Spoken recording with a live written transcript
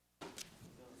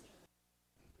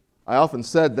I often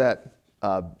said that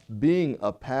being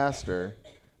a pastor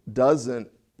doesn't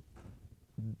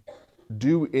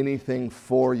do anything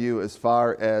for you as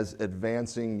far as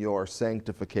advancing your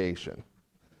sanctification.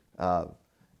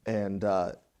 And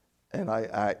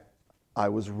I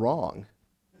was wrong.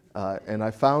 And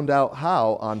I found out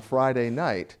how on Friday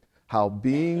night, how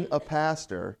being a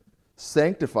pastor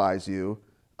sanctifies you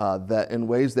that in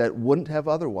ways that wouldn't have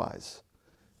otherwise.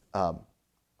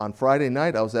 On Friday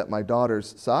night, I was at my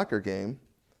daughter's soccer game,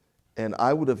 and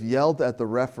I would have yelled at the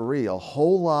referee a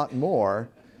whole lot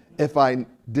more if I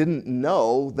didn't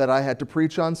know that I had to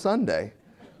preach on Sunday.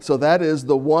 So that is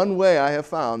the one way I have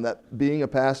found that being a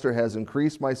pastor has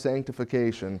increased my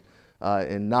sanctification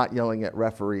in not yelling at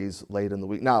referees late in the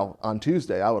week. Now, on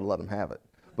Tuesday, I would have let them have it.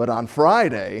 But on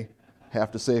Friday, I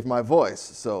have to save my voice.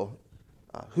 So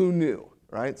who knew,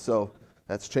 right? So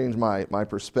that's changed my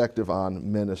perspective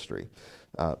on ministry.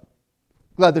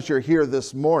 Glad that you're here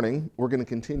this morning. We're going to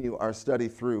continue our study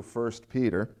through 1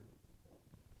 Peter.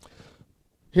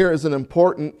 Here is an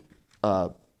important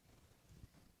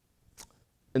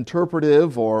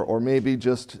interpretive or maybe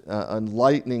just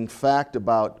enlightening fact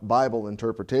about Bible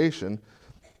interpretation.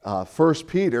 1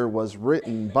 Peter was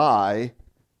written by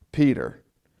Peter.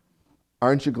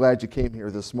 Aren't you glad you came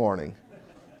here this morning?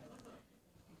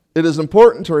 It is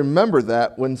important to remember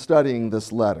that when studying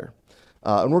this letter.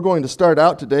 And we're going to start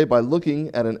out today by looking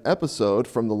at an episode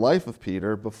from the life of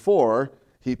Peter before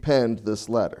he penned this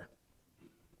letter.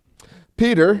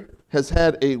 Peter has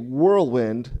had a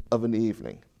whirlwind of an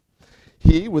evening.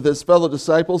 He, with his fellow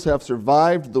disciples, have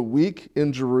survived the week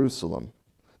in Jerusalem.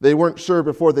 They weren't sure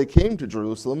before they came to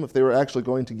Jerusalem if they were actually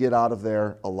going to get out of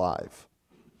there alive.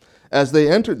 As they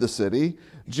entered the city,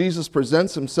 Jesus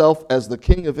presents himself as the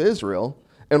King of Israel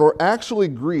and were actually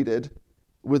greeted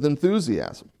with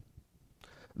enthusiasm.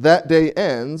 That day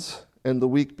ends and the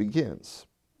week begins.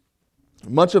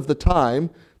 Much of the time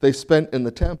they spent in the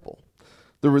temple.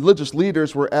 The religious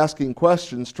leaders were asking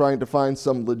questions, trying to find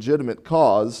some legitimate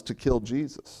cause to kill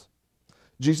Jesus.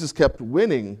 Jesus kept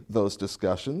winning those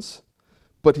discussions,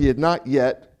 but he had not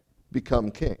yet become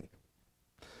king.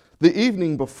 The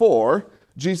evening before,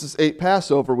 Jesus ate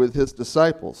Passover with his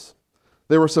disciples.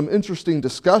 There were some interesting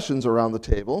discussions around the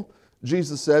table.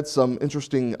 Jesus said some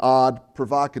interesting, odd,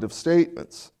 provocative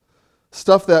statements,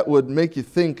 stuff that would make you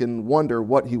think and wonder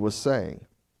what he was saying.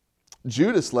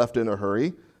 Judas left in a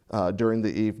hurry during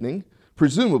the evening,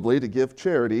 presumably to give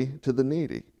charity to the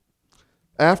needy.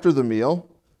 After the meal,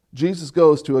 Jesus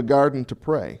goes to a garden to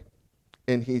pray,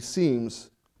 and he seems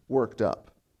worked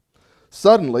up.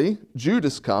 Suddenly,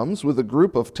 Judas comes with a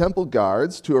group of temple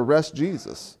guards to arrest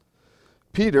Jesus.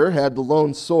 Peter had the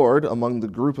lone sword among the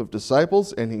group of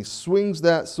disciples, and he swings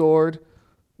that sword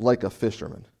like a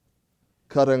fisherman,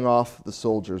 cutting off the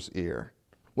soldier's ear.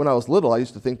 When I was little, I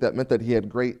used to think that meant that he had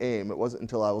great aim. It wasn't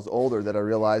until I was older that I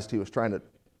realized he was trying to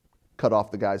cut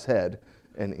off the guy's head,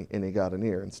 and he got an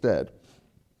ear instead.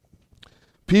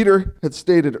 Peter had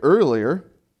stated earlier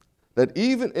that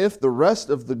even if the rest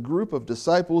of the group of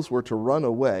disciples were to run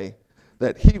away,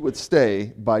 that he would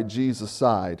stay by Jesus'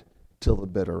 side till the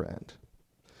bitter end.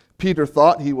 Peter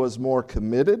thought he was more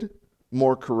committed,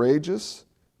 more courageous,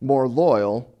 more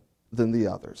loyal than the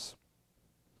others.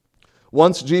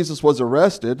 Once Jesus was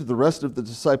arrested, the rest of the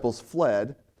disciples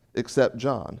fled, except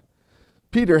John.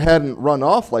 Peter hadn't run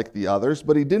off like the others,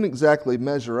 but he didn't exactly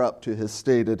measure up to his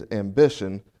stated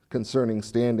ambition concerning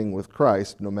standing with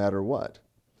Christ no matter what.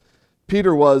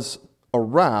 Peter was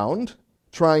around,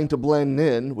 trying to blend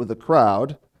in with the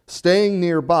crowd, staying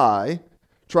nearby,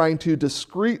 trying to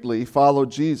discreetly follow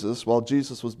Jesus while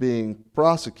Jesus was being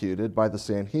prosecuted by the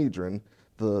Sanhedrin,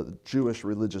 the Jewish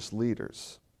religious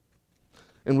leaders.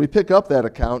 And we pick up that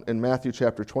account in Matthew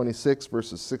chapter 26,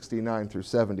 verses 69 through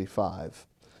 75.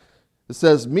 It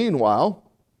says, "Meanwhile,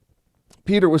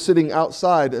 Peter was sitting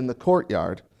outside in the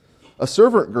courtyard. A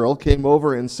servant girl came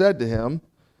over and said to him,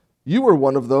 'You were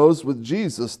one of those with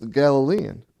Jesus, the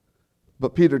Galilean.'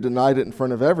 But Peter denied it in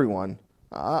front of everyone.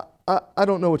 I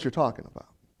don't know what you're talking about."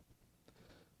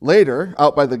 Later,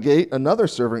 out by the gate, another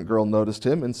servant girl noticed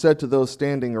him and said to those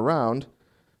standing around,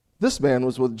 "This man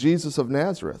was with Jesus of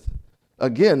Nazareth."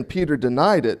 Again, Peter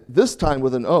denied it, this time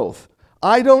with an oath.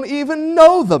 "I don't even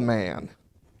know the man."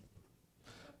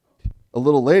 A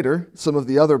little later, some of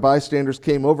the other bystanders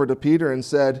came over to Peter and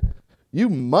said, "You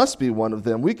must be one of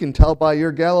them. We can tell by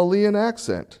your Galilean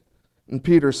accent." And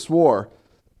Peter swore,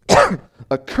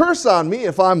 "A curse on me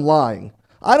if I'm lying.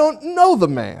 I don't know the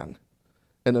man."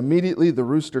 And immediately the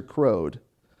rooster crowed.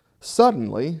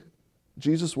 Suddenly,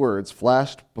 Jesus' words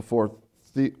flashed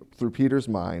through Peter's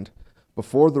mind.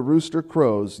 "Before the rooster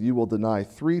crows, you will deny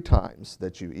 3 times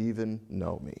that you even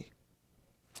know me."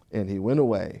 And he went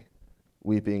away,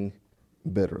 weeping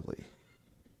bitterly.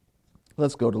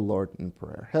 Let's go to the Lord in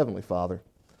prayer. Heavenly Father,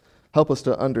 help us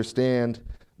to understand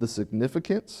the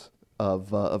significance of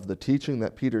the teaching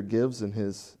that Peter gives in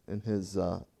his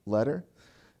letter,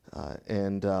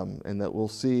 and that we'll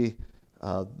see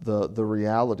the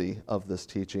reality of this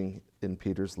teaching in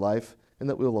Peter's life, and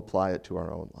that we'll apply it to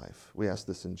our own life. We ask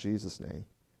this in Jesus' name.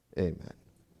 Amen.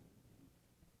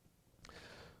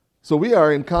 So we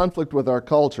are in conflict with our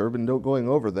culture, been going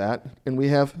over that, and we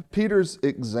have Peter's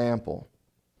example.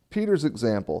 Peter's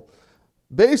example.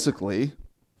 Basically,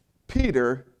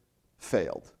 Peter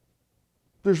failed.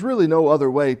 There's really no other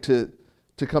way to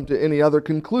come to any other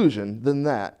conclusion than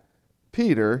that.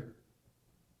 Peter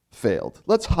failed.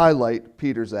 Let's highlight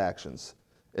Peter's actions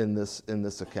in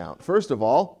this account. First of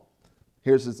all,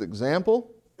 here's his example.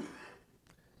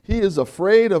 He is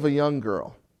afraid of a young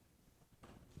girl.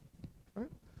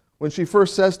 When she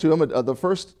first says to him, the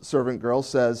first servant girl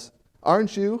says,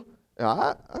 "Aren't you?"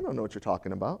 I don't know what you're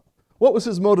talking about. What was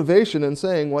his motivation in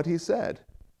saying what he said?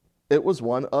 It was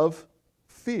one of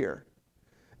fear.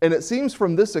 And it seems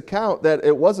from this account that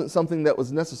it wasn't something that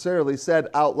was necessarily said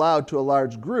out loud to a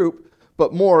large group,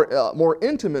 but more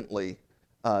intimately.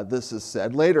 This is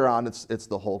said later on. It's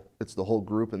the whole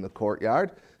group in the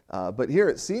courtyard. But here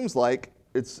it seems like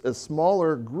it's a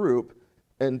smaller group,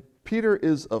 and Peter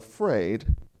is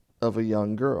afraid of a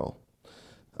young girl.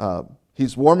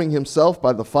 He's warming himself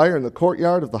by the fire in the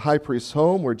courtyard of the high priest's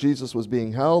home where Jesus was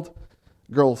being held.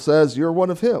 Girl says, "You're one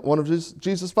of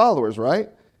Jesus' followers, right?"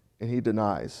 And he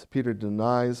denies. Peter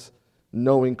denies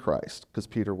knowing Christ because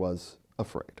Peter was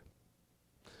afraid.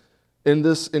 In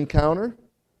this encounter,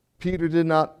 Peter did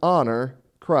not honor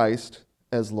Christ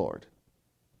as Lord.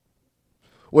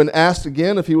 When asked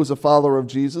again if he was a follower of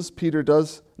Jesus, Peter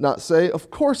does not say,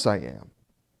 "Of course I am."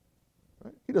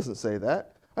 Right? He doesn't say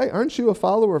that. "Hey, aren't you a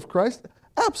follower of Christ?"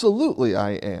 "Absolutely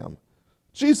I am.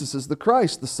 Jesus is the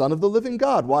Christ, the Son of the living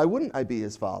God. Why wouldn't I be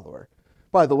his follower?"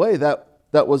 By the way, that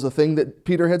was a thing that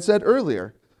Peter had said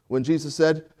earlier when Jesus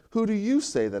said, "Who do you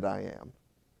say that I am?"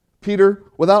 Peter,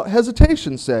 without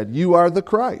hesitation, said, "You are the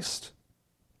Christ."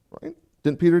 Right?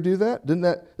 Didn't Peter do that?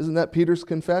 Isn't that Peter's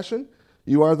confession?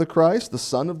 You are the Christ, the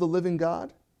Son of the living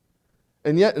God.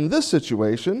 And yet in this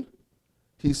situation,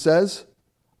 he says,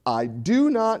 "I do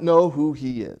not know who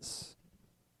he is."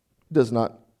 Does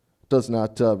not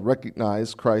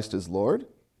recognize Christ as Lord.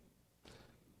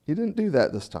 He didn't do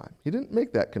that this time. He didn't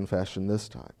make that confession this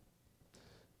time.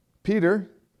 Peter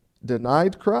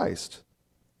denied Christ.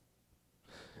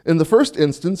 In the first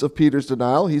instance of Peter's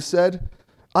denial, he said,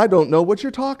 "I don't know what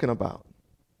you're talking about."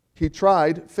 He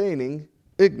tried feigning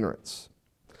ignorance.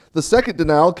 The second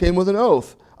denial came with an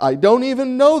oath. "I don't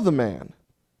even know the man."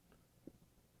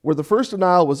 Where the first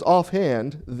denial was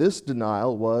offhand, this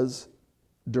denial was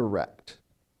direct.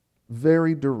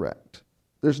 Very direct.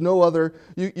 There's no other,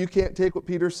 you can't take what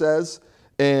Peter says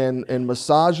and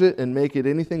massage it and make it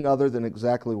anything other than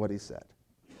exactly what he said.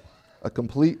 A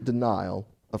complete denial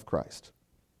of Christ.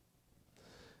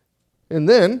 And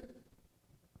then,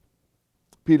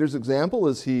 Peter's example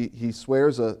is he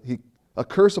swears a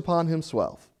curse upon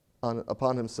himself,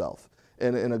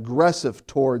 and aggressive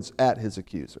towards at his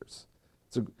accusers.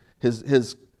 So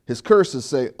his curse is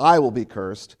say, "I will be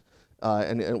cursed,"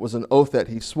 and it was an oath that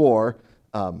he swore.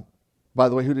 By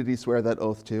the way, who did he swear that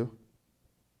oath to?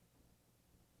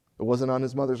 It wasn't on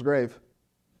his mother's grave,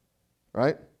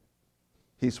 right?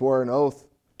 He swore an oath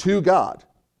to God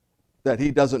that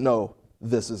he doesn't know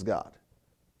this is God.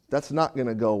 That's not going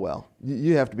to go well.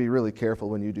 You have to be really careful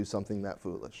when you do something that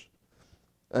foolish.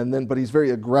 But he's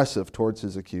very aggressive towards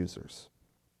his accusers.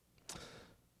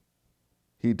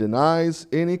 He denies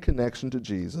any connection to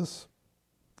Jesus,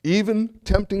 even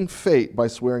tempting fate by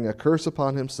swearing a curse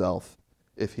upon himself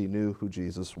if he knew who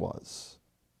Jesus was.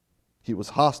 He was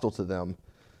hostile to them,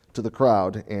 to the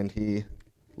crowd, and he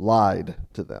lied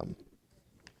to them.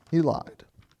 He lied.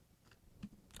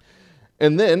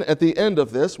 And then at the end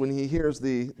of this, when he hears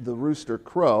the rooster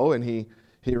crow and he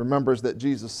remembers that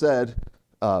Jesus said,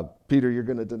 "Peter, you're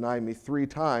going to deny me 3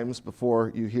 times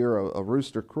before you hear a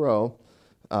rooster crow,"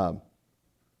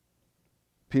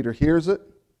 Peter hears it.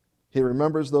 He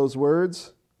remembers those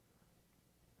words.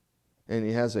 And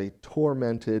he has a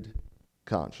tormented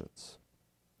conscience.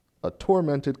 A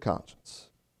tormented conscience.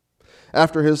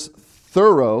 After his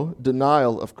thorough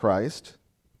denial of Christ,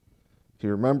 he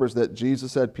remembers that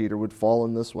Jesus said Peter would fall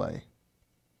in this way.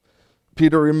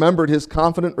 Peter remembered his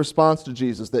confident response to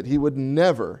Jesus that he would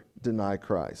never deny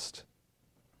Christ.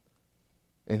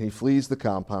 And he flees the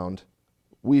compound,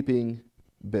 weeping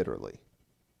bitterly.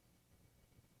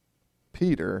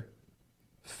 Peter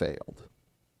failed.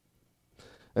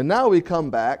 And now we come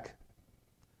back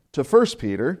to 1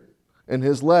 Peter in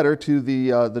his letter to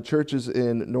the churches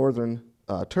in northern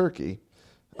Turkey.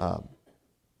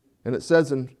 And it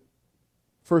says in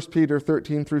 1 Peter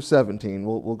 13 through 17,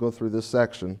 we'll go through this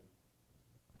section.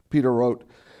 Peter wrote,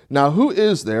 "Now who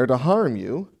is there to harm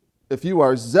you if you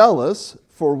are zealous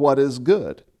for what is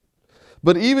good?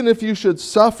 But even if you should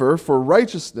suffer for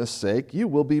righteousness' sake, you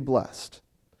will be blessed.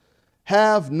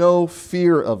 Have no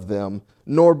fear of them,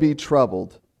 nor be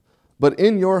troubled, but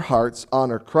in your hearts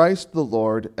honor Christ the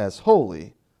Lord as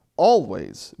holy,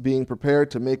 always being prepared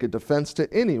to make a defense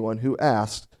to anyone who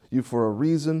asks you for a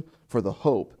reason for the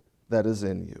hope that is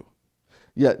in you.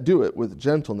 Yet do it with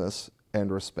gentleness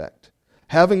and respect,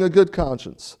 having a good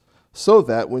conscience, so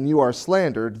that when you are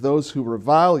slandered, those who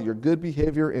revile your good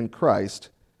behavior in Christ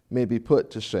may be put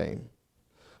to shame.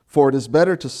 For it is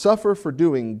better to suffer for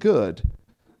doing good,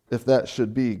 if that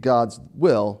should be God's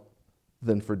will,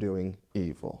 than for doing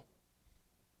evil."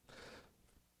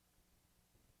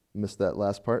 Missed that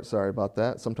last part. Sorry about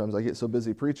that. Sometimes I get so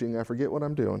busy preaching, I forget what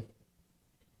I'm doing.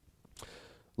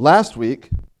 Last week,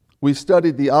 we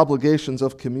studied the obligations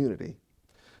of community.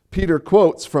 Peter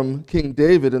quotes from King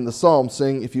David in the Psalm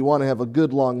saying, "If you want to have a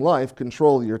good long life,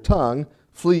 control your tongue,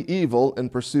 flee evil,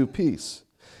 and pursue peace.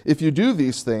 If you do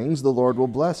these things, the Lord will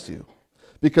bless you.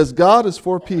 Because God is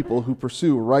for people who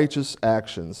pursue righteous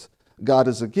actions. God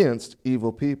is against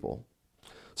evil people."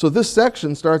 So this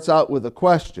section starts out with a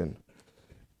question.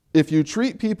 If you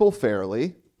treat people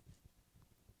fairly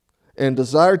and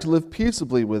desire to live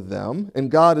peaceably with them,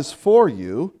 and God is for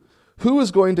you, who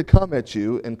is going to come at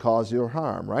you and cause your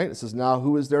harm, right? It says, now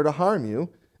who is there to harm you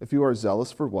if you are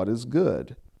zealous for what is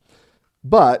good?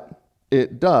 But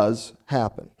it does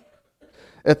happen.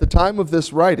 At the time of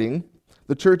this writing,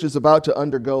 the church is about to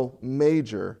undergo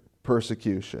major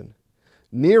persecution.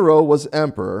 Nero was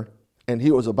emperor, and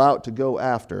he was about to go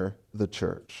after the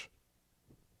church.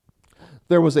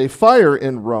 There was a fire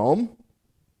in Rome,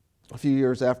 a few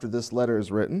years after this letter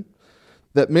is written,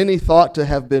 that many thought to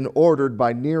have been ordered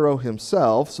by Nero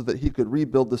himself so that he could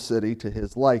rebuild the city to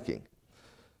his liking.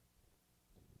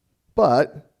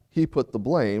 But he put the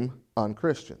blame on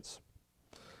Christians.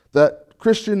 That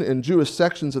Christian and Jewish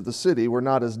sections of the city were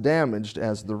not as damaged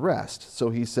as the rest. So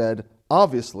he said,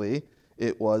 obviously,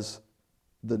 it was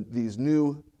these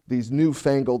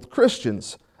newfangled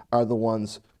Christians are the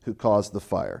ones who caused the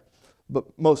fire.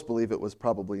 But most believe it was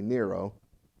probably Nero,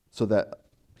 so that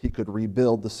he could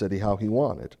rebuild the city how he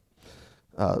wanted.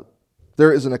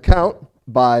 There is an account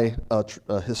by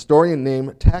a historian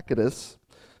named Tacitus,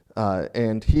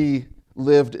 and he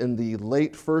lived in the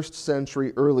late 1st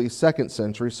century, early 2nd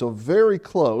century, so very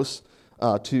close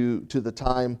to the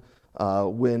time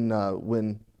when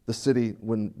the city,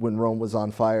 when Rome was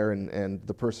on fire and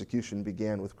the persecution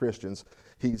began with Christians.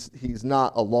 He's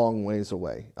not a long ways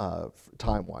away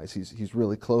time-wise. He's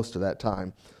really close to that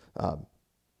time,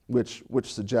 which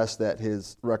suggests that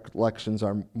his recollections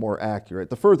are more accurate.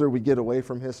 The further we get away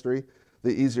from history,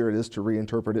 the easier it is to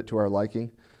reinterpret it to our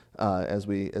liking, as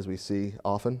we see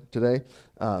often today.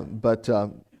 But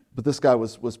this guy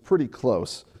was pretty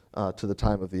close to the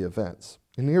time of the events.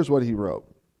 And here's what he wrote.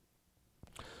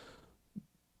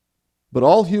 "But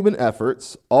all human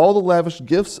efforts, all the lavish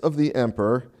gifts of the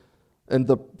emperor, and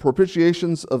the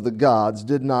propitiations of the gods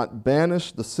did not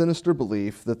banish the sinister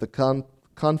belief that the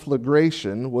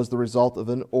conflagration was the result of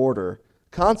an order.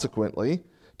 Consequently,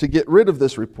 to get rid of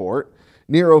this report,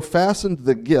 Nero fastened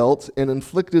the guilt and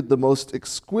inflicted the most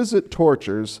exquisite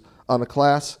tortures on a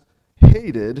class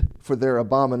hated for their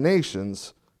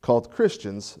abominations, called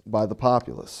Christians by the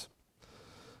populace.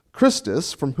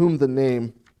 Christus, from whom the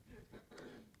name..."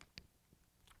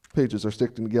 Pages are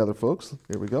sticking together, folks.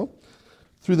 Here we go.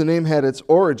 "Through the name had its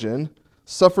origin,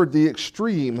 suffered the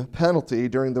extreme penalty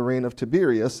during the reign of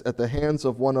Tiberius at the hands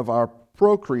of one of our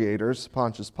procreators,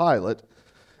 Pontius Pilate,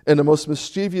 and a most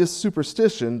mischievous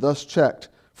superstition, thus checked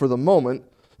for the moment,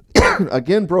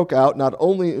 again broke out not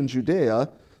only in Judea,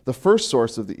 the first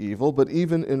source of the evil, but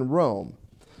even in Rome.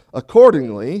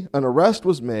 Accordingly, an arrest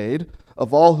was made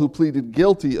of all who pleaded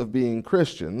guilty of being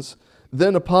Christians.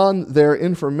 Then upon their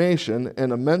information,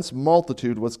 an immense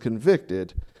multitude was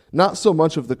convicted, not so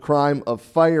much of the crime of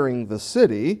firing the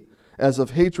city as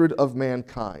of hatred of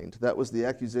mankind." That was the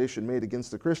accusation made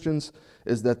against the Christians,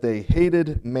 is that they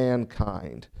hated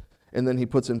mankind. And then he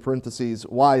puts in parentheses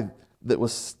why that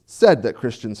was said that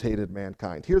Christians hated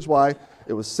mankind. Here's why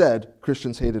it was said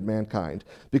Christians hated mankind.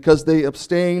 "Because they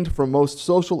abstained from most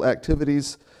social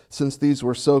activities, since these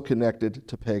were so connected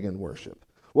to pagan worship."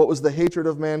 What was the hatred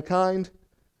of mankind?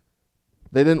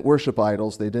 They didn't worship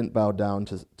idols. They didn't bow down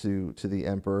to the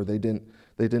emperor. They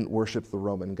didn't worship the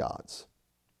Roman gods.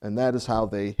 And that is how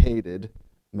they hated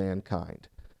mankind.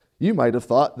 You might have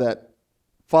thought that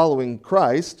following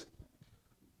Christ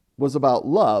was about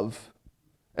love,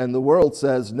 and the world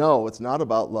says, no, it's not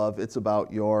about love, it's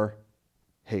about your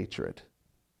hatred.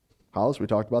 Hollis, we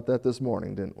talked about that this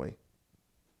morning, didn't we?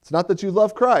 It's not that you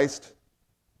love Christ,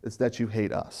 it's that you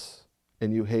hate us,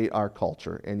 and you hate our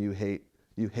culture, and you hate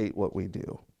what we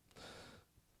do.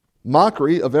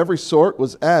 Mockery of every sort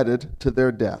was added to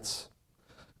their deaths.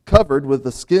 Covered with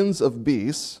the skins of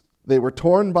beasts, they were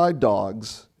torn by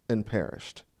dogs and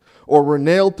perished, or were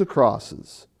nailed to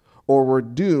crosses, or were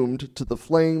doomed to the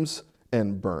flames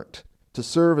and burnt, to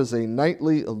serve as a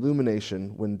nightly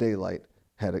illumination when daylight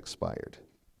had expired.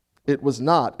 It was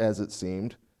not, as it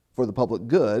seemed, for the public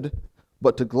good,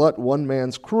 but to glut one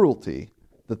man's cruelty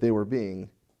that they were being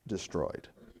destroyed.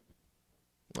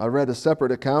 I read a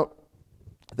separate account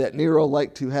that Nero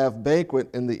liked to have banquet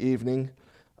in the evening,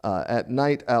 at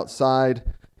night outside,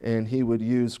 and he would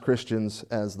use Christians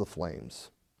as the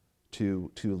flames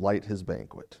to light his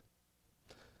banquet.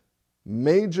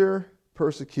 Major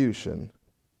persecution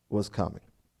was coming.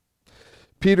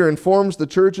 Peter informs the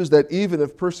churches that even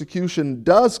if persecution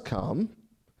does come,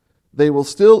 they will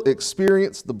still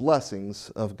experience the blessings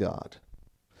of God.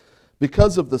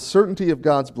 Because of the certainty of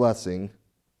God's blessing,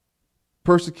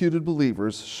 persecuted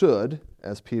believers should,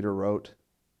 as Peter wrote,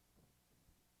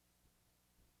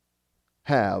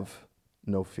 have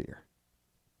no fear.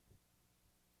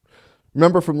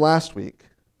 Remember from last week,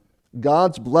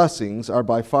 God's blessings are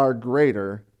by far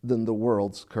greater than the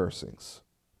world's cursings.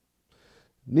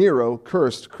 Nero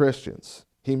cursed Christians.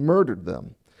 He murdered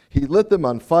them. He lit them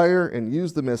on fire and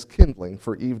used them as kindling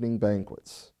for evening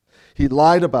banquets. He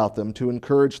lied about them to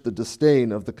encourage the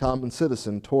disdain of the common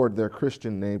citizen toward their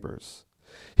Christian neighbors.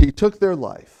 He took their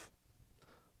life.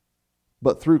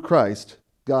 But through Christ,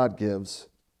 God gives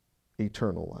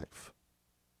eternal life.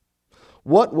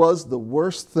 What was the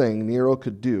worst thing Nero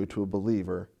could do to a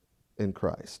believer in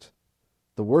Christ?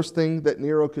 The worst thing that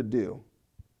Nero could do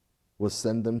was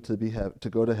send them to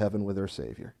go to heaven with their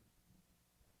Savior.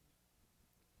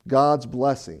 God's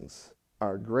blessings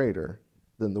are greater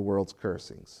than the world's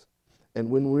cursings. And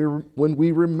when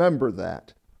we remember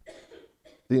that,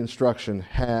 the instruction,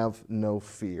 have no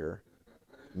fear,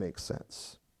 makes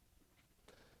sense.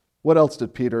 What else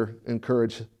did Peter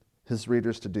encourage his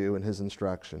readers to do in his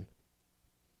instruction?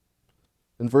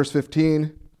 In verse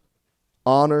 15,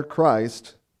 honor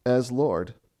Christ as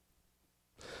Lord.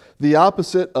 The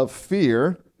opposite of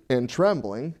fear and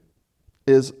trembling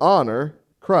is honor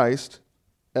Christ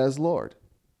as Lord.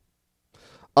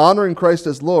 Honoring Christ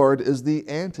as Lord is the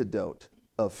antidote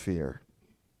of fear.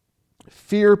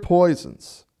 Fear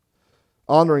poisons.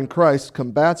 Honoring Christ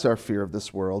combats our fear of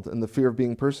this world and the fear of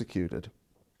being persecuted.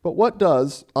 But what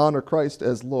does honor Christ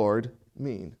as Lord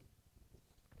mean?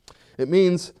 It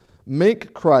means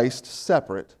make Christ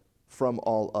separate from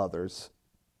all others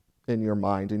in your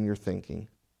mind, in your thinking.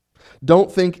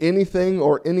 Don't think anything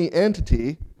or any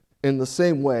entity in the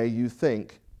same way you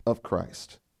think of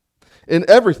Christ. In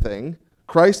everything,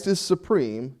 Christ is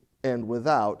supreme and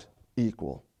without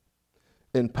equal.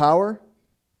 In power,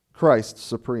 Christ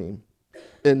supreme.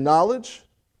 In knowledge,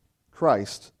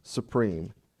 Christ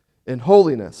supreme. In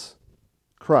holiness,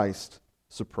 Christ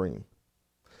supreme.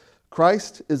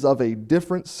 Christ is of a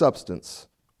different substance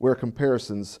where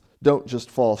comparisons don't just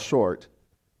fall short,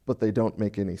 but they don't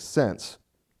make any sense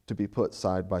to be put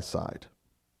side by side.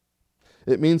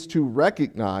 It means to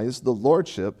recognize the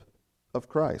lordship of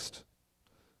Christ,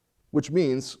 which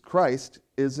means Christ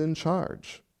is in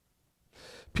charge.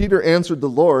 Peter answered the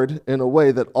Lord in a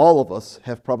way that all of us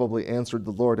have probably answered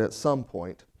the Lord at some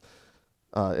point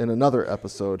in another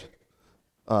episode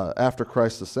after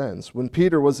Christ ascends. When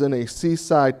Peter was in a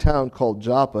seaside town called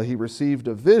Joppa, he received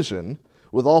a vision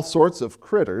with all sorts of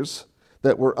critters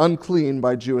that were unclean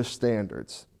by Jewish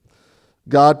standards.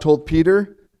 God told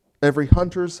Peter every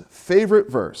hunter's favorite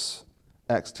verse,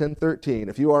 Acts 10:13.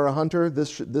 If you are a hunter,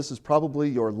 this is probably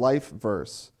your life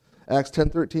verse. Acts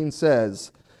 10:13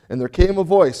 says, "And there came a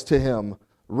voice to him,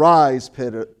 'Rise,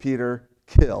 Peter,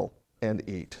 kill and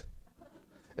eat.'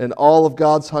 And all of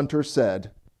God's hunters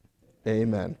said,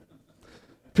 'Amen.'"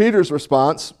 Peter's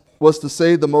response was to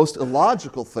say the most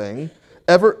illogical thing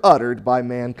ever uttered by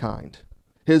mankind.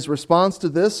 His response to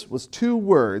this was two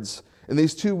words, and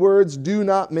these two words do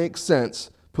not make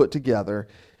sense put together.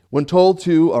 When told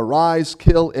to arise,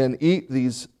 kill, and eat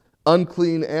these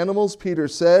unclean animals, Peter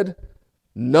said,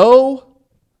 "No,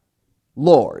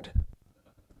 Lord."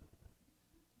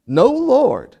 No,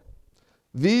 Lord.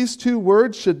 These two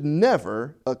words should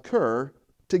never occur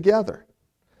together.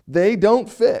 They don't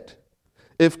fit.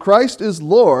 If Christ is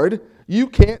Lord, you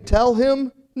can't tell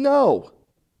him no.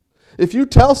 If you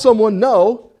tell someone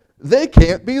no, they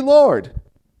can't be Lord.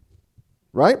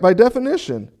 Right? By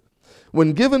definition.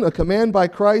 When given a command by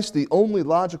Christ, the only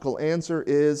logical answer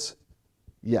is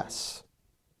yes.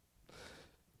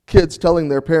 Kids telling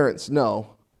their parents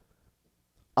no,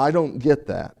 I don't get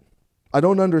that. I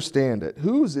don't understand it.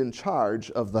 Who's in charge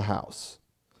of the house?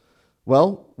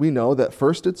 Well, we know that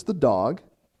first it's the dog,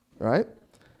 right?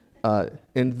 And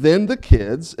then the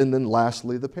kids, and then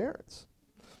lastly the parents.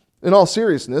 In all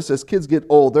seriousness, as kids get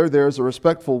older, there's a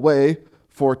respectful way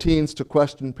for teens to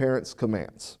question parents'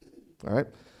 commands. All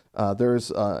right?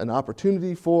 There's an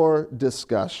opportunity for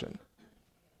discussion.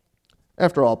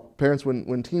 After all, parents,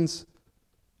 when teens,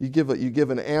 you give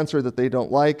an answer that they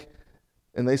don't like,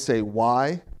 and they say,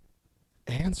 why?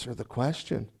 Answer the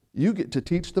question. You get to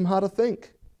teach them how to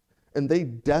think. And they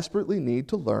desperately need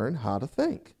to learn how to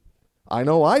think. I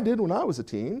know I did when I was a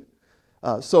teen.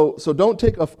 So don't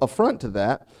take affront to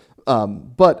that.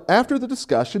 But after the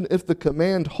discussion, if the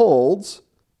command holds,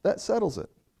 that settles it.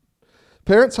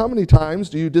 Parents, how many times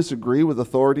do you disagree with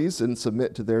authorities and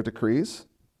submit to their decrees?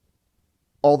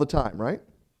 All the time, right?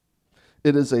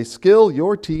 It is a skill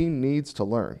your teen needs to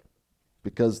learn,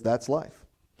 because that's life.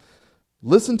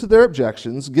 Listen to their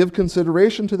objections, give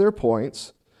consideration to their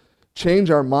points, change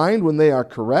our mind when they are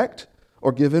correct,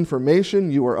 or give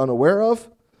information you are unaware of,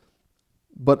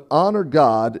 but honor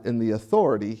God in the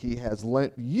authority He has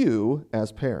lent you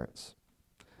as parents.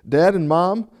 Dad and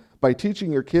Mom, by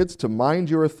teaching your kids to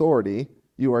mind your authority,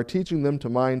 you are teaching them to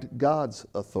mind God's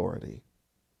authority,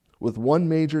 with one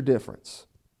major difference.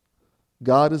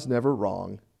 God is never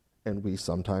wrong, and we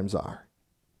sometimes are.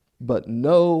 But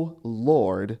no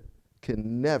Lord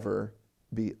can never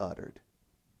be uttered.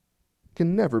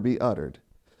 Can never be uttered.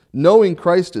 Knowing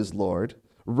Christ as Lord,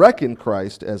 reckon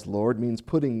Christ as Lord, means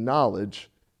putting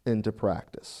knowledge into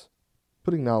practice.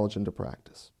 Putting knowledge into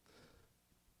practice.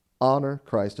 Honor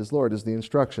Christ as Lord is the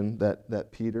instruction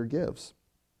that Peter gives.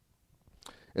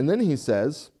 And then he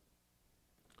says,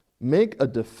 make a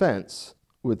defense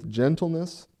with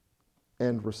gentleness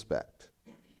and respect.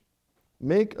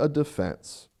 Make a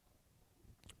defense.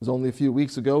 It was only a few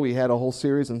weeks ago we had a whole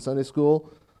series in Sunday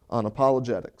school on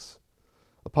apologetics.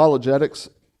 Apologetics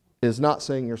is not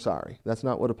saying you're sorry. That's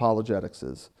not what apologetics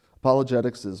is.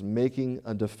 Apologetics is making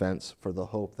a defense for the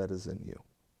hope that is in you.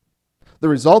 The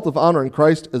result of honoring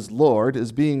Christ as Lord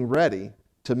is being ready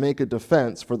to make a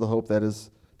defense for the hope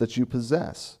that you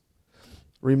possess.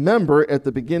 Remember at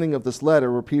the beginning of this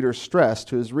letter where Peter stressed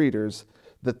to his readers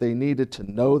that they needed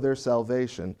to know their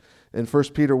salvation. In 1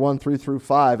 Peter 1, 3 through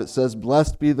 5, it says,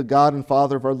 "Blessed be the God and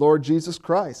Father of our Lord Jesus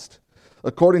Christ.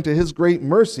 According to His great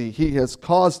mercy, He has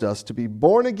caused us to be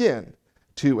born again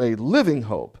to a living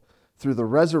hope through the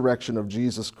resurrection of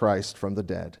Jesus Christ from the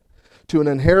dead, to an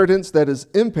inheritance that is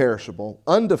imperishable,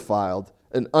 undefiled,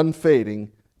 and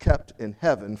unfading, kept in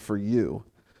heaven for you,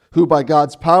 who by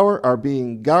God's power are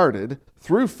being guarded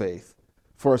through faith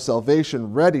for a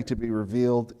salvation ready to be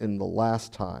revealed in the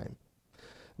last time.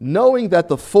 Knowing that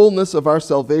the fullness of our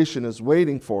salvation is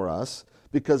waiting for us,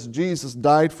 because Jesus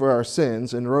died for our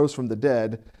sins and rose from the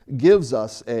dead, gives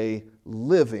us a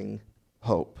living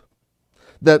hope.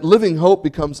 That living hope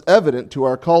becomes evident to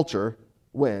our culture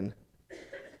when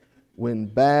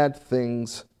bad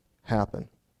things happen.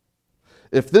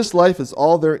 If this life is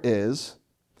all there is,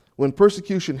 when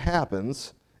persecution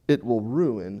happens, it will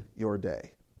ruin your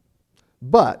day.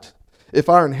 But if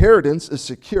our inheritance is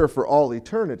secure for all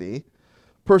eternity,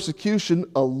 persecution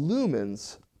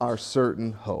illumines our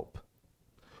certain hope.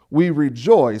 We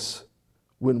rejoice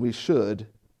when we should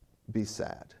be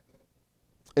sad.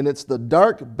 And it's the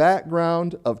dark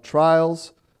background of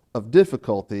trials, of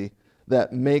difficulty,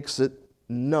 that makes it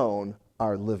known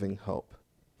our living hope.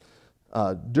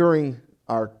 During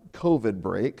our COVID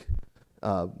break,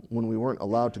 when we weren't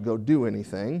allowed to go do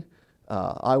anything,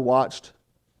 I watched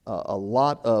a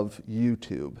lot of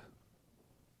YouTube.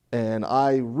 And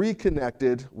I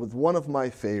reconnected with one of my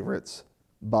favorites,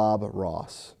 Bob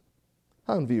Ross.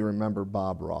 How many of you remember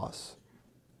Bob Ross?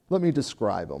 Let me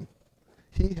describe him.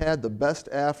 He had the best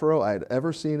afro I had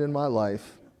ever seen in my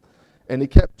life, and he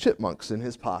kept chipmunks in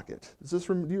his pocket.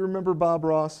 Do you remember Bob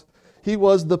Ross? He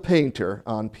was the painter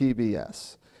on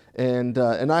PBS. And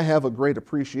I have a great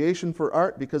appreciation for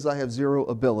art because I have zero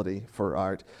ability for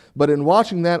art. But in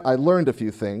watching that, I learned a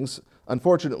few things.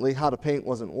 Unfortunately, how to paint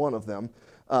wasn't one of them.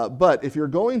 But if you're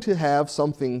going to have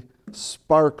something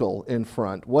sparkle in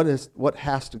front, what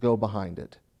has to go behind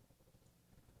it?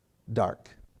 Dark.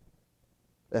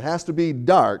 It has to be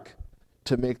dark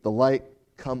to make the light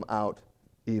come out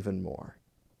even more.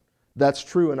 That's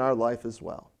true in our life as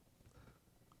well.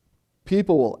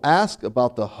 People will ask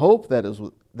about the hope that is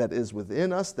that is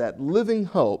within us, that living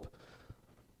hope,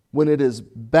 when it is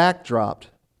backdropped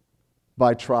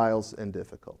by trials and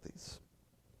difficulties.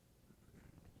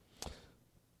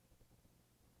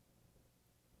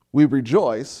 We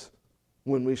rejoice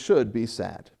when we should be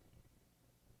sad.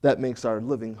 That makes our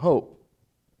living hope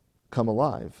come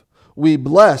alive. We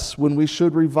bless when we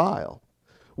should revile.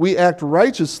 We act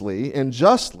righteously and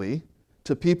justly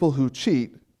to people who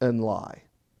cheat and lie.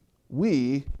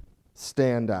 We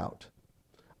stand out.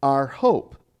 Our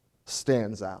hope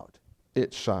stands out.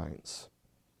 It shines.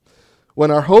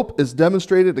 When our hope is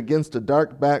demonstrated against a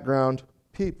dark background,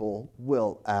 people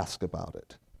will ask about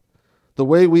it. The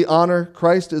way we honor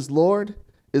Christ as Lord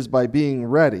is by being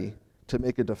ready to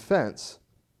make a defense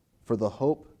for the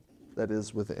hope that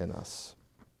is within us.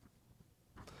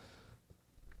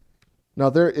 Now,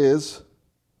 there is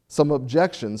some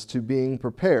objections to being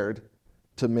prepared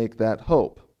to make that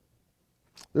hope.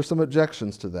 There's some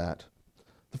objections to that.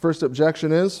 The first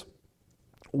objection is,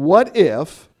 what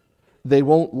if they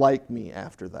won't like me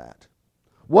after that?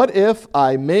 What if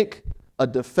I make a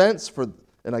defense for,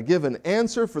 and I give an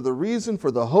answer for the reason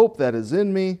for the hope that is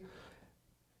in me,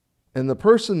 and the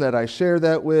person that I share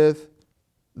that with,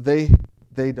 they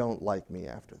don't like me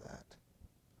after that?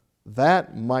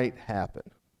 That might happen.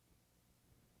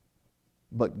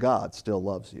 But God still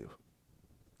loves you.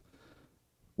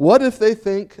 What if they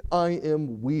think I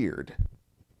am weird?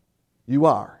 You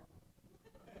are.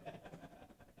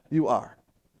 You are.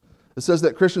 It says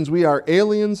that Christians, we are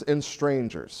aliens and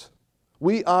strangers.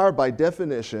 We are, by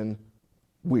definition,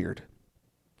 weird.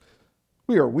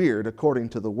 We are weird according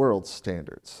to the world's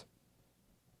standards.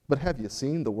 But have you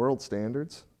seen the world's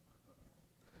standards?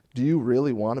 Do you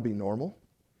really want to be normal?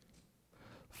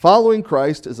 Following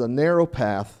Christ is a narrow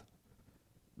path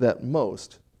that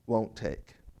most won't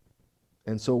take.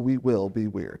 And so we will be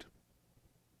weird.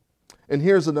 And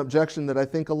here's an objection that I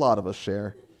think a lot of us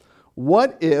share.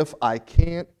 What if I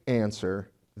can't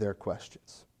answer their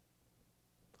questions?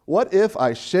 What if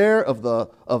I share of the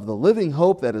living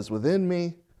hope that is within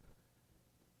me,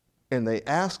 and they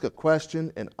ask a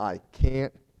question and I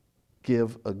can't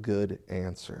give a good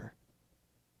answer?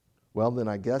 Well, then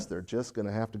I guess they're just going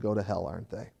to have to go to hell, aren't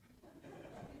they?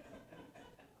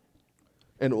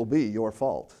 And it will be your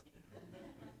fault.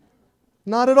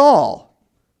 Not at all.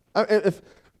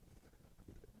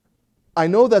 I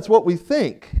know that's what we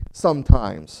think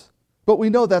sometimes, but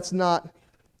we know it's not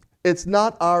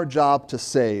our job to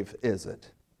save, is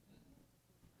it?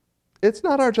 It's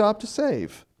not our job to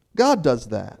save. God does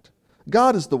that.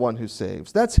 God is the one who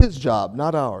saves. That's His job,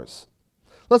 not ours.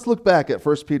 Let's look back at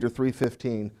 1 Peter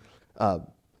 3:15.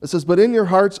 It says, "But in your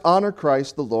hearts honor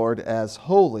Christ the Lord as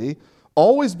holy,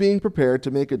 always being prepared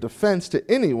to make a defense to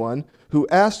anyone who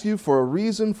asks you for a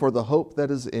reason for the hope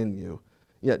that is in you.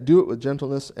 Yet do it with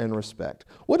gentleness and respect."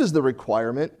 What is the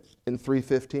requirement in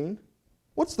 3:15?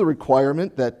 What's the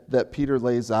requirement that Peter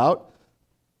lays out?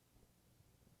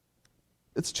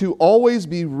 It's to always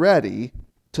be ready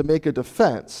to make a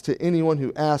defense to anyone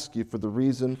who asks you for the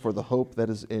reason for the hope that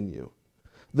is in you.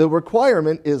 The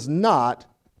requirement is not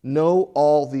know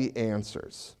all the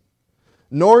answers,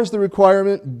 nor is the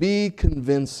requirement be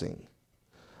convincing.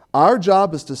 Our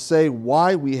job is to say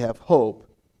why we have hope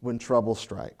when trouble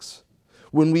strikes,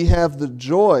 when we have the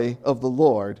joy of the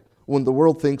Lord when the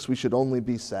world thinks we should only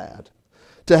be sad,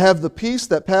 to have the peace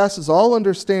that passes all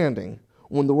understanding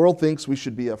when the world thinks we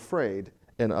should be afraid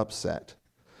and upset.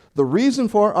 The reason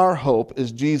for our hope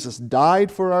is Jesus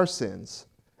died for our sins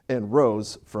and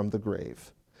rose from the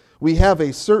grave. We have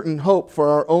a certain hope for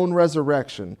our own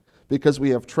resurrection because we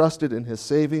have trusted in His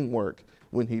saving work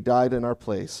when He died in our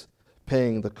place,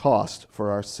 paying the cost for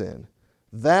our sin.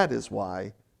 That is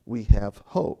why we have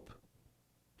hope.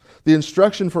 The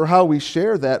instruction for how we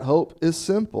share that hope is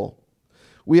simple.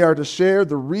 We are to share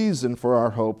the reason for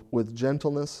our hope with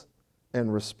gentleness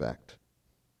and respect.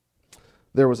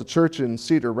 There was a church in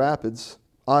Cedar Rapids,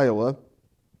 Iowa,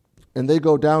 and they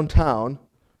go downtown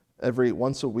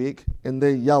once a week and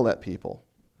they yell at people,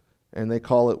 and they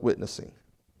call it witnessing.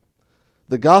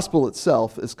 The gospel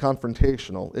itself is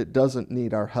confrontational. It doesn't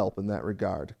need our help in that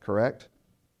regard, correct?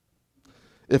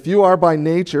 If you are by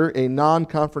nature a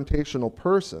non-confrontational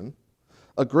person,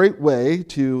 a great way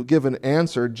to give an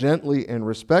answer gently and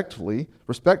respectfully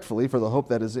for the hope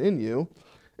that is in you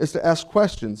is to ask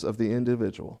questions of the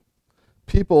individual.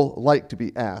 People like to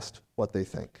be asked what they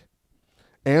think.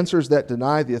 Answers that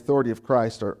deny the authority of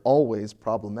Christ are always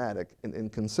problematic and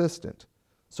inconsistent,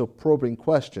 so probing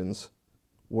questions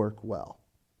work well.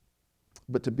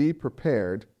 But to be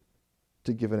prepared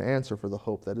to give an answer for the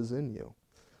hope that is in you.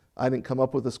 I didn't come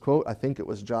up with this quote. I think it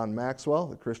was John Maxwell,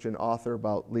 the Christian author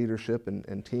about leadership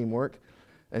and teamwork.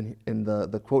 And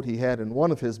the quote he had in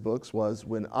one of his books was,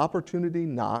 "When opportunity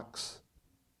knocks,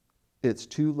 it's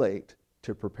too late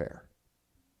to prepare."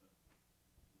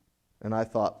 And I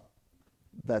thought,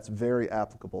 that's very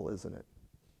applicable, isn't it?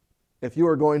 If you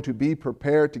are going to be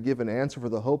prepared to give an answer for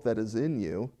the hope that is in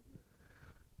you,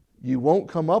 you won't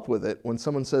come up with it when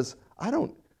someone says, I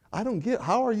don't get,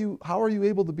 how are you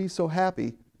able to be so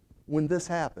happy when this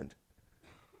happened?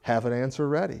 Have an answer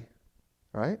ready,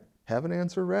 right? Have an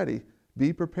answer ready.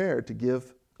 Be prepared to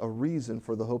give a reason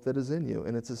for the hope that is in you.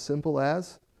 And it's as simple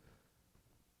as,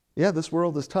 yeah, this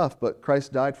world is tough, but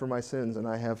Christ died for my sins, and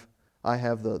I have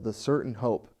the certain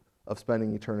hope of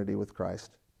spending eternity with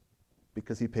Christ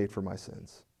because he paid for my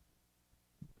sins.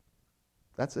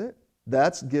 That's it.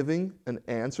 That's giving an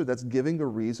answer. That's giving a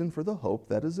reason for the hope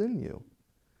that is in you.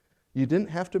 You didn't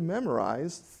have to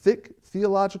memorize thick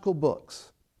theological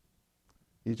books.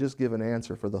 You just give an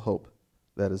answer for the hope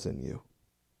that is in you.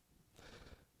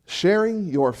 Sharing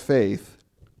your faith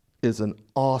is an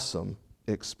awesome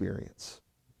experience.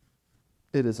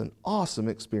 It is an awesome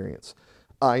experience.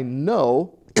 I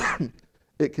know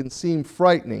it can seem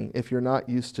frightening if you're not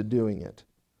used to doing it.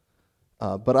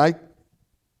 But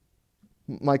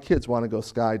my kids want to go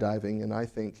skydiving, and I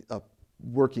think a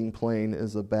working plane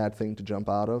is a bad thing to jump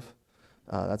out of.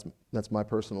 That's my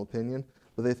personal opinion.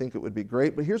 But they think it would be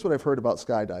great. But here's what I've heard about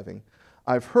skydiving.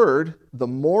 I've heard the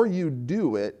more you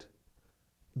do it,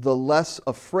 the less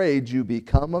afraid you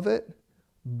become of it.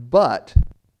 But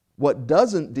what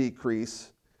doesn't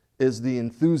decrease is the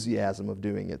enthusiasm of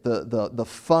doing it, the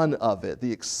fun of it,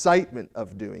 the excitement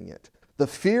of doing it. The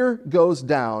fear goes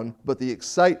down, but the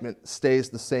excitement stays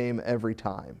the same every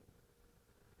time.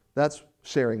 That's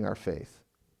sharing our faith.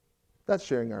 That's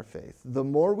sharing our faith. The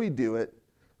more we do it,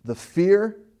 the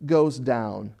fear goes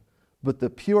down, but the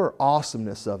pure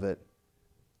awesomeness of it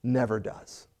never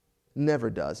does. Never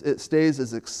does. It stays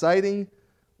as exciting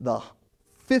the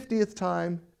 50th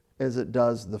time as it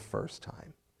does the first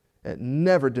time. It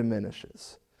never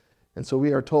diminishes. And so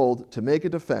we are told to make a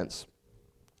defense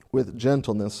with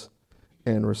gentleness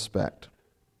and respect.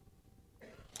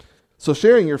 So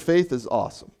sharing your faith is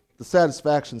awesome. The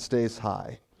satisfaction stays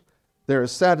high. There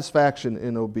is satisfaction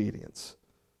in obedience.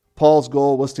 Paul's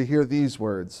goal was to hear these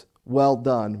words, "Well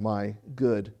done, my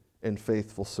good and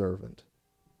faithful servant."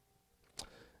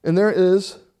 And there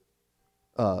is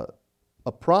a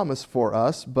promise for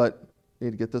us, but I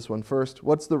need to get this one first.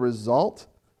 What's the result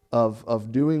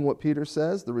of doing what Peter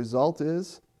says? The result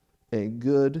is a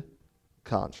good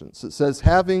conscience. It says,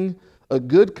 having a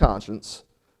good conscience,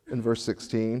 in verse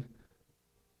 16,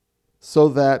 so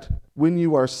that when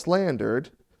you are slandered,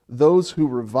 those who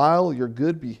revile your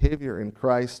good behavior in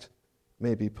Christ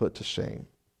may be put to shame.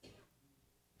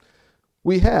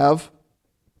 We have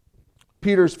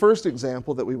Peter's first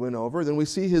example that we went over, then we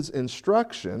see his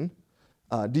instruction.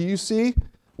 Do you see,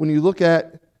 when you look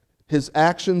at his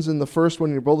actions in the first one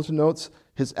in your bulletin notes,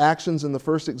 his actions in the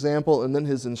first example, and then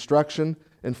his instruction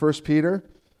in 1 Peter?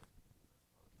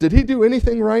 Did he do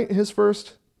anything right in his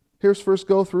first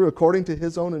go through according to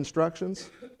his own instructions?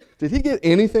 Did he get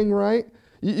anything right?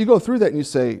 You go through that and you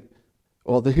say,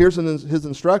 well, here's his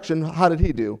instruction. How did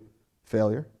he do?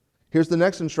 Failure. Here's the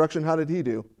next instruction. How did he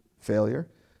do? Failure.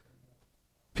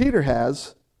 Peter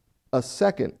has a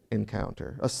second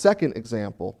encounter, a second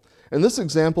example. And this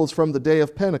example is from the day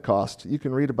of Pentecost. You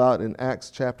can read about in Acts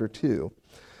chapter 2.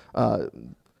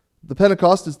 The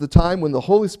Pentecost is the time when the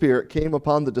Holy Spirit came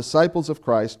upon the disciples of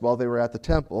Christ while they were at the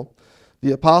temple.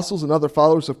 The apostles and other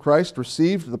followers of Christ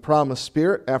received the promised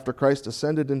Spirit after Christ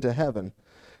ascended into heaven.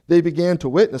 They began to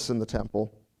witness in the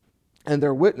temple, and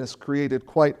their witness created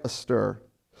quite a stir.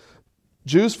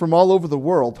 Jews from all over the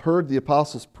world heard the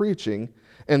apostles preaching,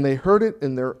 and they heard it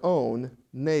in their own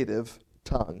native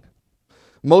tongue.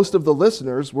 Most of the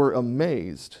listeners were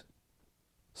amazed.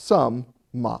 Some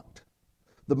mocked.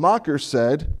 The mockers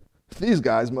said, "These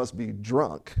guys must be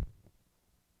drunk."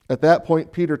 At that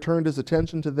point, Peter turned his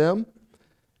attention to them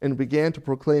and began to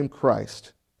proclaim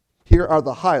Christ. Here are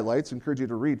the highlights. I encourage you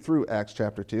to read through Acts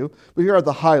chapter 2, but here are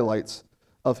the highlights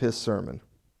of his sermon.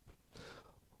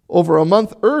 Over a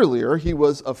month earlier, he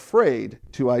was afraid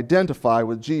to identify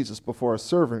with Jesus before a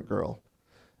servant girl.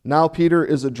 Now Peter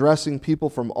is addressing people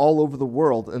from all over the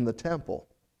world in the temple,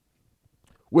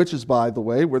 which is, by the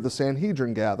way, where the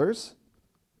Sanhedrin gathers,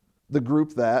 the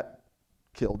group that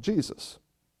killed Jesus.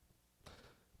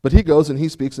 But he goes and he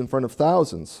speaks in front of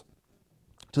thousands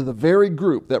to the very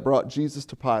group that brought Jesus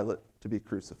to Pilate to be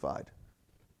crucified.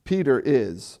 Peter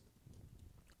is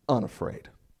unafraid.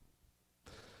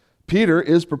 Peter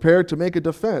is prepared to make a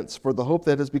defense for the hope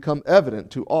that has become evident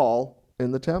to all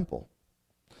in the temple.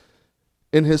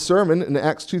 In his sermon in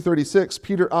Acts 2:36,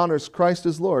 Peter honors Christ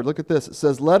as Lord. Look at this. It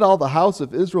says, "Let all the house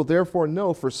of Israel therefore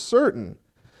know for certain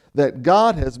that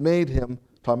God has made him,"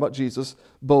 talking about Jesus,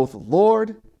 "both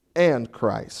Lord and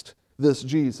Christ, this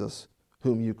Jesus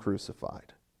whom you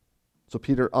crucified." So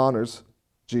Peter honors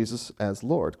Jesus as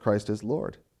Lord, Christ as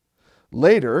Lord.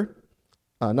 Later,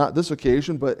 not this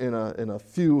occasion, but in a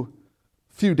few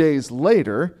days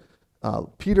later,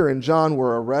 Peter and John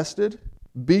were arrested,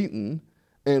 beaten,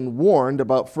 and warned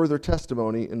about further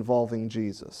testimony involving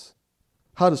Jesus.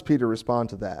 How does Peter respond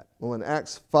to that? Well, in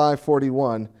Acts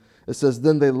 5:41, it says,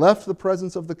 "Then they left the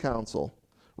presence of the council,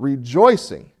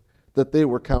 rejoicing that they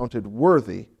were counted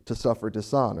worthy to suffer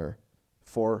dishonor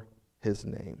for his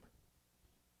name."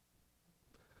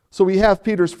 So we have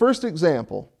Peter's first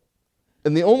example,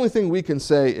 and the only thing we can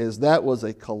say is that was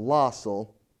a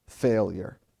colossal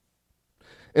failure.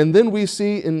 And then we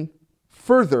see in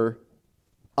further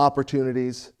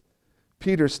opportunities,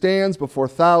 Peter stands before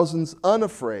thousands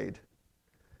unafraid,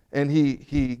 and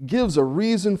he gives a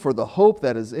reason for the hope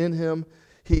that is in him.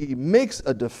 He makes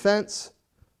a defense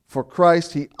for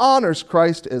Christ. He honors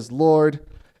Christ as Lord.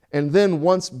 And then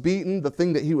once beaten, the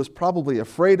thing that he was probably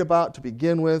afraid about to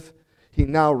begin with, he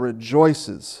now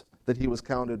rejoices that he was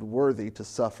counted worthy to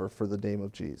suffer for the name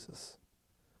of Jesus.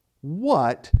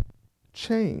 What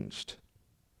changed?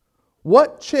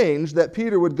 What changed that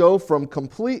Peter would go from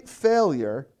complete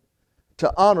failure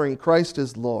to honoring Christ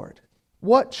as Lord?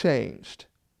 What changed?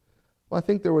 Well, I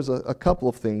think there was a couple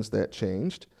of things that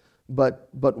changed, but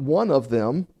one of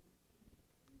them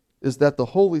is that the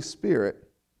Holy Spirit,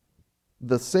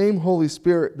 the same Holy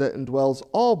Spirit that indwells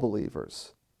all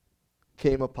believers,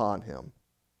 came upon him,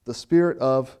 the Spirit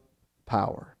of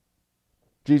power.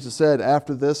 Jesus said,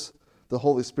 "After this, the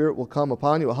Holy Spirit will come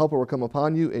upon you, a helper will come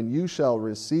upon you, and you shall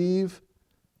receive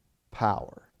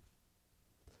power."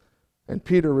 And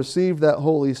Peter received that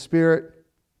Holy Spirit,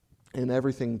 and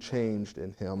everything changed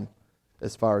in him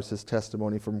as far as his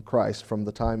testimony from Christ, from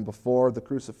the time before the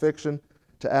crucifixion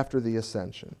to after the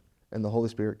ascension, and the Holy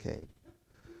Spirit came.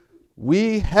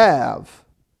 We have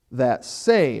that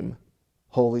same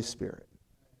Holy Spirit.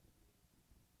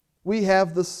 We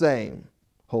have the same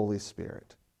Holy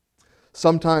Spirit.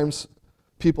 Sometimes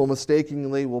people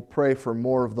mistakenly will pray for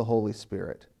more of the Holy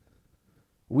Spirit.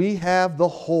 We have the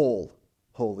whole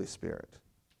Holy Spirit.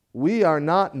 We are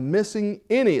not missing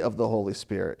any of the Holy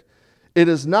Spirit. It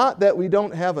is not that we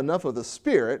don't have enough of the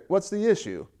Spirit. What's the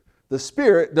issue? The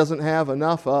Spirit doesn't have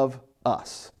enough of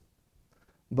us.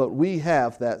 But we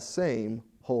have that same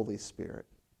Holy Spirit.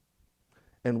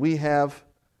 And we have,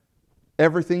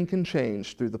 everything can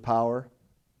change through the power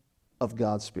of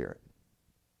God's Spirit.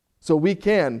 So we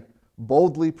can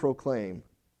boldly proclaim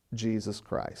Jesus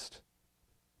Christ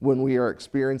when we are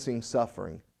experiencing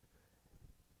suffering,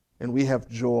 and we have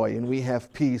joy, and we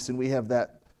have peace, and we have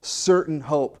that certain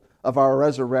hope of our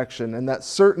resurrection, and that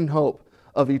certain hope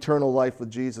of eternal life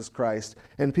with Jesus Christ.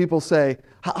 And people say,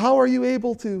 "How are you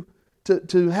able to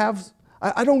have,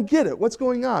 I don't get it, what's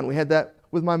going on?" We had that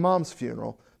with my mom's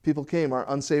funeral. People came, our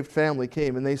unsaved family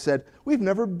came, and they said, "We've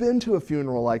never been to a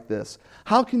funeral like this.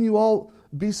 How can you all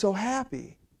be so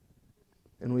happy?"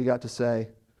 And we got to say,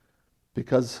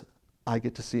 "Because I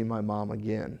get to see my mom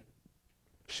again.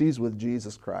 She's with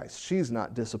Jesus Christ. She's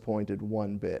not disappointed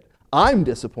one bit. I'm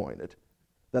disappointed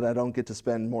that I don't get to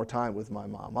spend more time with my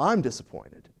mom. I'm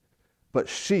disappointed. But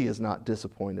she is not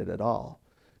disappointed at all.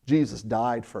 Jesus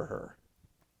died for her,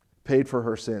 paid for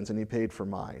her sins, and he paid for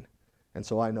mine. And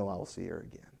so I know I will see her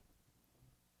again."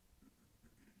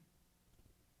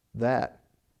 That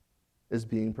is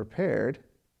being prepared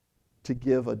to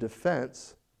give a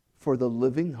defense for the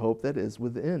living hope that is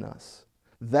within us.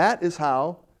 That is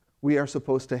how we are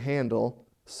supposed to handle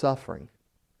suffering.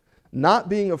 Not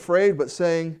being afraid, but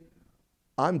saying,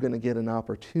 "I'm going to get an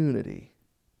opportunity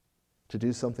to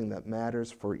do something that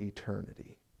matters for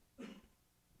eternity."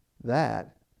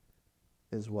 That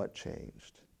is what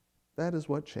changed. That is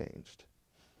what changed.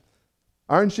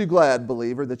 Aren't you glad,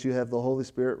 believer, that you have the Holy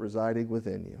Spirit residing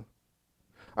within you?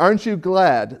 Aren't you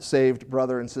glad, saved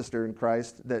brother and sister in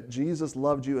Christ, that Jesus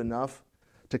loved you enough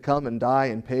to come and die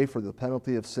and pay for the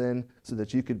penalty of sin so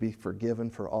that you could be forgiven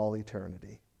for all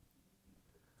eternity?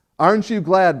 Aren't you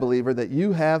glad, believer, that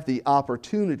you have the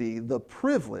opportunity, the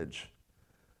privilege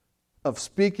of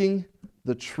speaking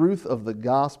the truth of the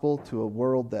gospel to a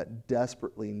world that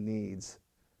desperately needs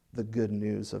the good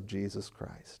news of Jesus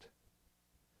Christ?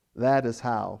 That is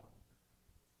how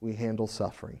we handle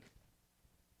suffering,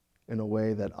 in a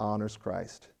way that honors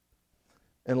Christ.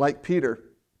 And like Peter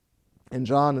and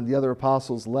John and the other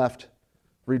apostles left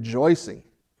rejoicing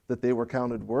that they were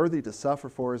counted worthy to suffer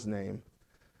for his name,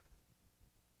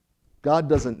 God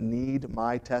doesn't need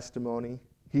my testimony.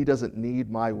 He doesn't need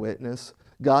my witness.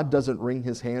 God doesn't wring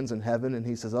his hands in heaven and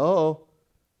he says, oh,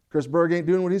 Chris Berg ain't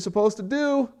doing what he's supposed to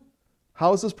do.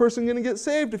 How is this person going to get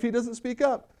saved if he doesn't speak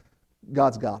up?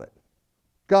 God's got it.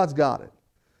 God's got it.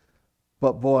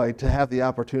 But boy, to have the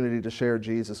opportunity to share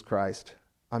Jesus Christ,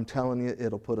 I'm telling you,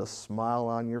 it'll put a smile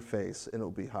on your face and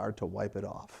it'll be hard to wipe it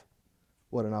off.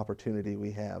 What an opportunity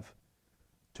we have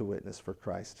to witness for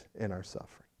Christ in our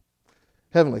suffering.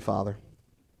 Heavenly Father,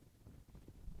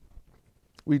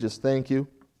 we just thank you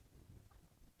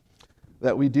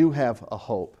that we do have a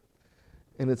hope.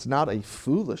 And it's not a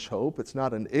foolish hope, it's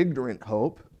not an ignorant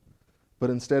hope, but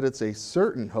instead it's a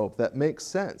certain hope that makes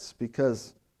sense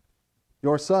because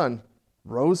your Son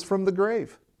rose from the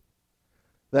grave,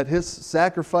 that his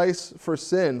sacrifice for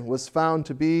sin was found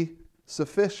to be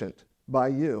sufficient by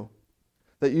you,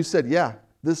 that you said, yeah,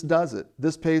 this does it,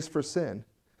 this pays for sin.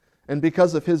 And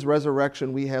because of his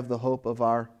resurrection, we have the hope of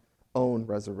our own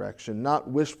resurrection, not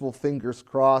wishful fingers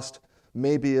crossed,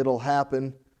 maybe it'll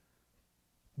happen,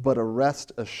 but a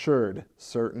rest assured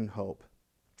certain hope.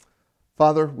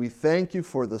 Father, we thank you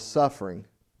for the suffering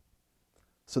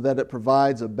so that it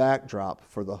provides a backdrop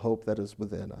for the hope that is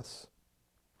within us.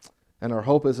 And our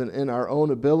hope isn't in our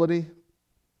own ability,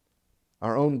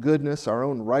 our own goodness, our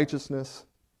own righteousness,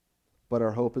 but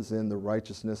our hope is in the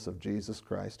righteousness of Jesus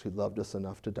Christ who loved us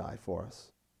enough to die for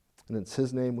us. And it's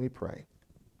his name we pray.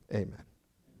 Amen.